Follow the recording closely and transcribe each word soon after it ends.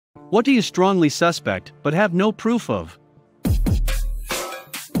What do you strongly suspect but have no proof of?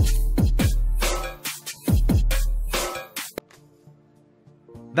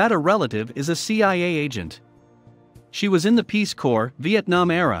 That a relative is a CIA agent. She was in the Peace Corps,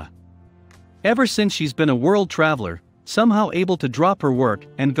 Vietnam era. Ever since she's been a world traveler, somehow able to drop her work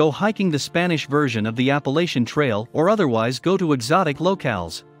and go hiking the Spanish version of the Appalachian Trail or otherwise go to exotic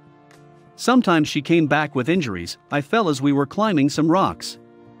locales. Sometimes she came back with injuries. I fell as we were climbing some rocks.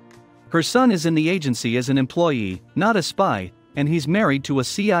 Her son is in the agency as an employee, not a spy, and he's married to a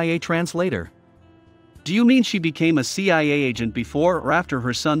CIA translator. Do you mean she became a CIA agent before or after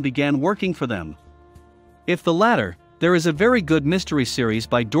her son began working for them? If the latter, there is a very good mystery series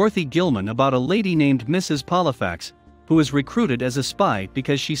by Dorothy Gilman about a lady named Mrs. Polifax, who is recruited as a spy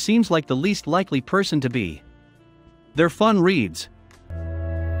because she seems like the least likely person to be. They're fun reads.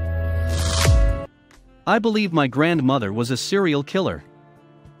 I believe my grandmother was a serial killer.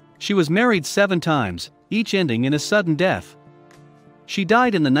 She was married 7 times, each ending in a sudden death. She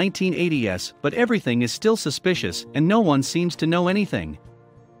died in the 1980s, but everything is still suspicious and no one seems to know anything.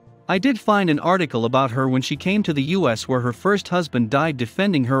 I did find an article about her when she came to the US where her first husband died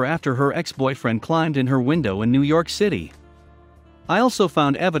defending her after her ex-boyfriend climbed in her window in New York City. I also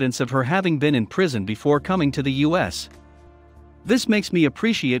found evidence of her having been in prison before coming to the US. This makes me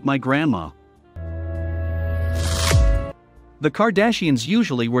appreciate my grandma. The Kardashians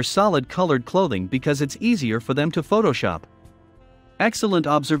usually wear solid colored clothing because it's easier for them to Photoshop. Excellent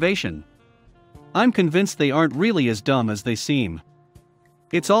observation. I'm convinced they aren't really as dumb as they seem.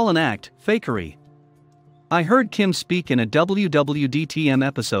 It's all an act, fakery. I heard Kim speak in a WWDTM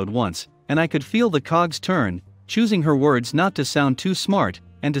episode once, and I could feel the cogs turn, choosing her words not to sound too smart,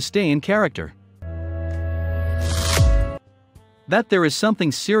 and to stay in character. That there is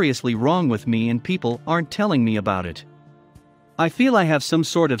something seriously wrong with me and people aren't telling me about it. I feel I have some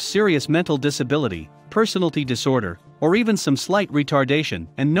sort of serious mental disability, personality disorder, or even some slight retardation,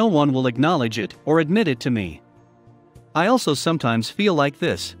 and no one will acknowledge it or admit it to me. I also sometimes feel like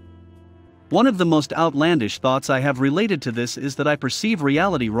this. One of the most outlandish thoughts I have related to this is that I perceive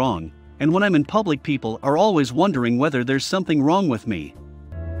reality wrong, and when I'm in public people are always wondering whether there's something wrong with me.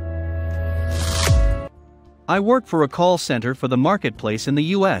 I work for a call center for the marketplace in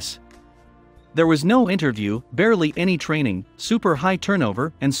the US. There was no interview, barely any training, super high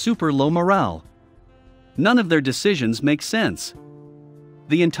turnover, and super low morale. None of their decisions make sense.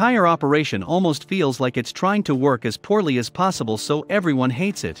 The entire operation almost feels like it's trying to work as poorly as possible so everyone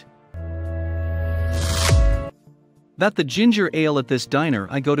hates it. That the ginger ale at this diner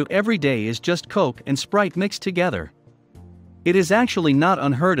I go to every day is just Coke and Sprite mixed together. It is actually not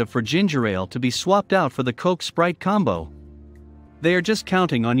unheard of for ginger ale to be swapped out for the Coke Sprite combo. They are just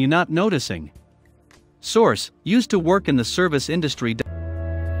counting on you not noticing. Source: used to work in the service industry.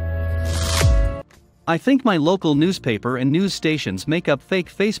 I think my local newspaper and news stations make up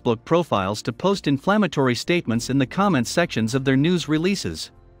fake Facebook profiles to post inflammatory statements in the comment sections of their news releases.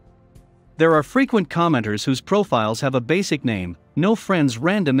 There are frequent commenters whose profiles have a basic name, no friends,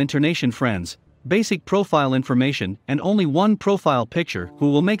 random intonation friends, basic profile information, and only one profile picture who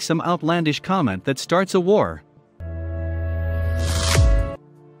will make some outlandish comment that starts a war.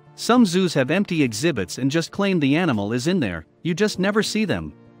 Some zoos have empty exhibits and just claim the animal is in there, you just never see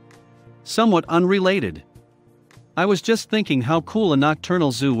them. Somewhat unrelated. I was just thinking how cool a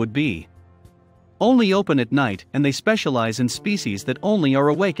nocturnal zoo would be. Only open at night, and they specialize in species that only are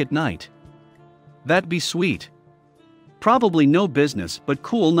awake at night. That'd be sweet. Probably no business, but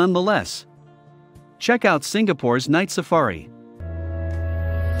cool nonetheless. Check out Singapore's night safari.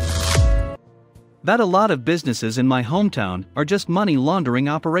 That a lot of businesses in my hometown are just money laundering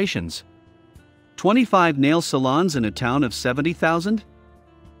operations. 25 nail salons in a town of 70,000?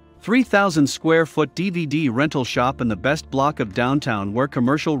 3,000 square foot DVD rental shop in the best block of downtown where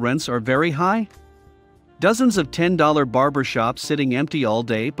commercial rents are very high? Dozens of $10 barber shops sitting empty all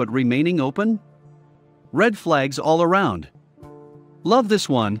day but remaining open? Red flags all around. Love this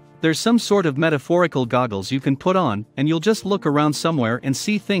one. There's some sort of metaphorical goggles you can put on, and you'll just look around somewhere and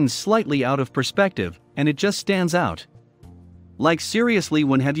see things slightly out of perspective, and it just stands out. Like seriously,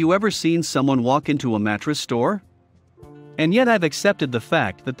 when have you ever seen someone walk into a mattress store? And yet I've accepted the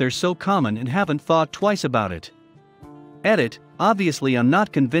fact that they're so common and haven't thought twice about it. Edit: obviously I'm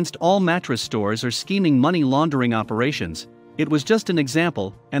not convinced all mattress stores are scheming money laundering operations, it was just an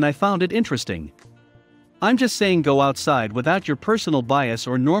example, and I found it interesting. I'm just saying go outside without your personal bias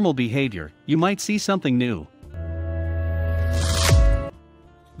or normal behavior, you might see something new.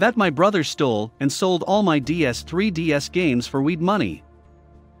 That my brother stole and sold all my DS3 games for weed money.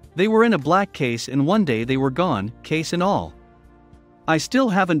 They were in a black case and one day they were gone, case and all. I still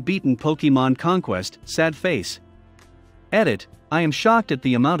haven't beaten Pokemon Conquest, sad face. Edit, I am shocked at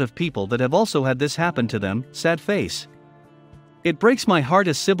the amount of people that have also had this happen to them, sad face. It breaks my heart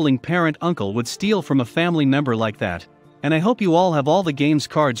a sibling parent uncle would steal from a family member like that, and I hope you all have all the games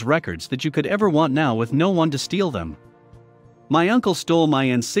cards records that you could ever want now with no one to steal them. My uncle stole my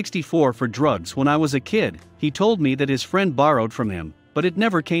N64 for drugs when I was a kid. He told me that his friend borrowed from him, but it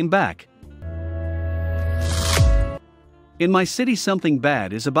never came back. In my city something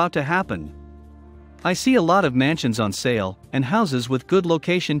bad is about to happen. I see a lot of mansions on sale, and houses with good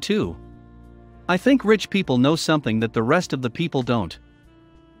location too. I think rich people know something that the rest of the people don't.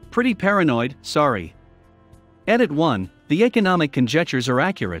 Pretty paranoid, sorry. Edit 1, the economic conjectures are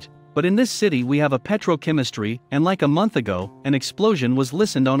accurate, but in this city we have a petrochemistry, and like a month ago, an explosion was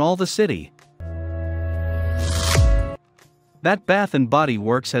listened on all the city. That Bath and Body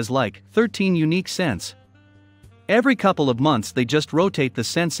Works has like 13 unique scents. Every couple of months they just rotate the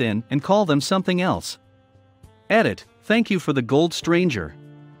scents in and call them something else. Edit, thank you for the gold stranger.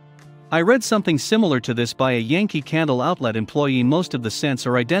 I read something similar to this by a Yankee Candle outlet employee. Most of the scents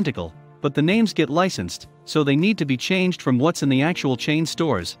are identical, but the names get licensed, so they need to be changed from what's in the actual chain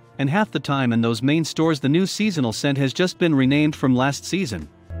stores, and half the time in those main stores the new seasonal scent has just been renamed from last season.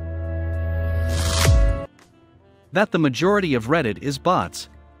 That the majority of Reddit is bots.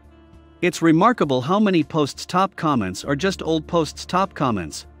 It's remarkable how many posts' top comments are just old posts' top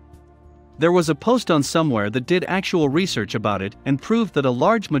comments. There was a post on somewhere that did actual research about it and proved that a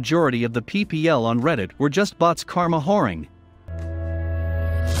large majority of the PPL on Reddit were just bots karma whoring.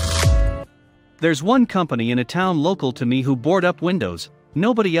 There's one company in a town local to me who board up windows.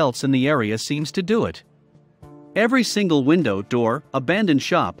 Nobody else in the area seems to do it. Every single window, door, abandoned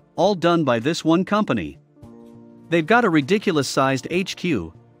shop, all done by this one company. They've got a ridiculous sized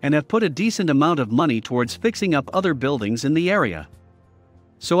HQ, and have put a decent amount of money towards fixing up other buildings in the area.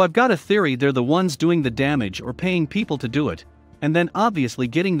 So I've got a theory they're the ones doing the damage or paying people to do it, and then obviously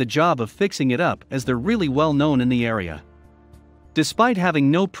getting the job of fixing it up as they're really well known in the area. Despite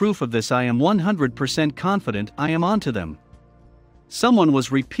having no proof of this, I am 100% confident I am onto them. Someone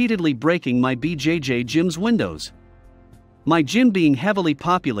was repeatedly breaking my BJJ gym's windows. My gym, being heavily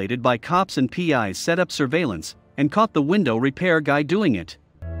populated by cops and PIs, set up surveillance and caught the window repair guy doing it.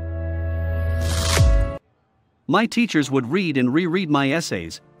 My teachers would read and reread my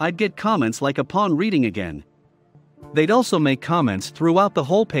essays. I'd get comments like upon reading again. They'd also make comments throughout the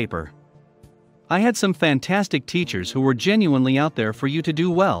whole paper. I had some fantastic teachers who were genuinely out there for you to do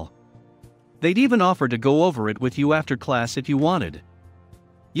well. They'd even offer to go over it with you after class if you wanted.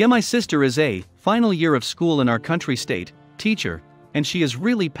 Yeah, my sister is a final year of school in our country state teacher, and she is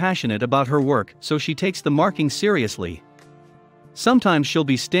really passionate about her work, so she takes the marking seriously. Sometimes she'll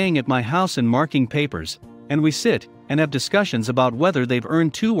be staying at my house and marking papers, and we sit and have discussions about whether they've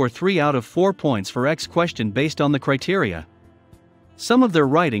earned 2 or 3 out of 4 points for X question based on the criteria. Some of their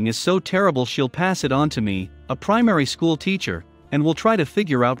writing is so terrible she'll pass it on to me, a primary school teacher, and we'll try to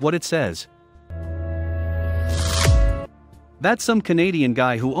figure out what it says. That's some Canadian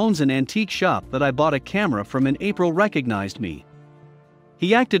guy who owns an antique shop that I bought a camera from in April recognized me.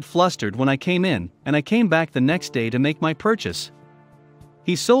 He acted flustered when I came in, and I came back the next day to make my purchase.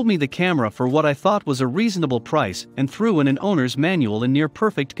 He sold me the camera for what I thought was a reasonable price and threw in an owner's manual in near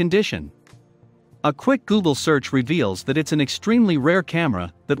perfect condition. A quick Google search reveals that it's an extremely rare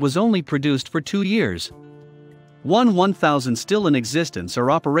camera that was only produced for 2 years. 1,000 still in existence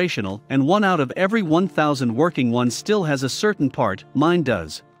are operational, and 1 out of every 1,000 working ones still has a certain part. Mine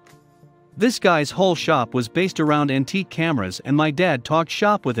does. This guy's whole shop was based around antique cameras, and my dad talked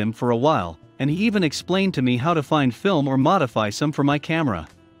shop with him for a while, and he even explained to me how to find film or modify some for my camera.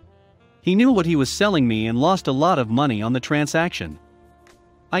 He knew what he was selling me and lost a lot of money on the transaction.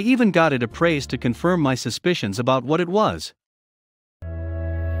 I even got it appraised to confirm my suspicions about what it was.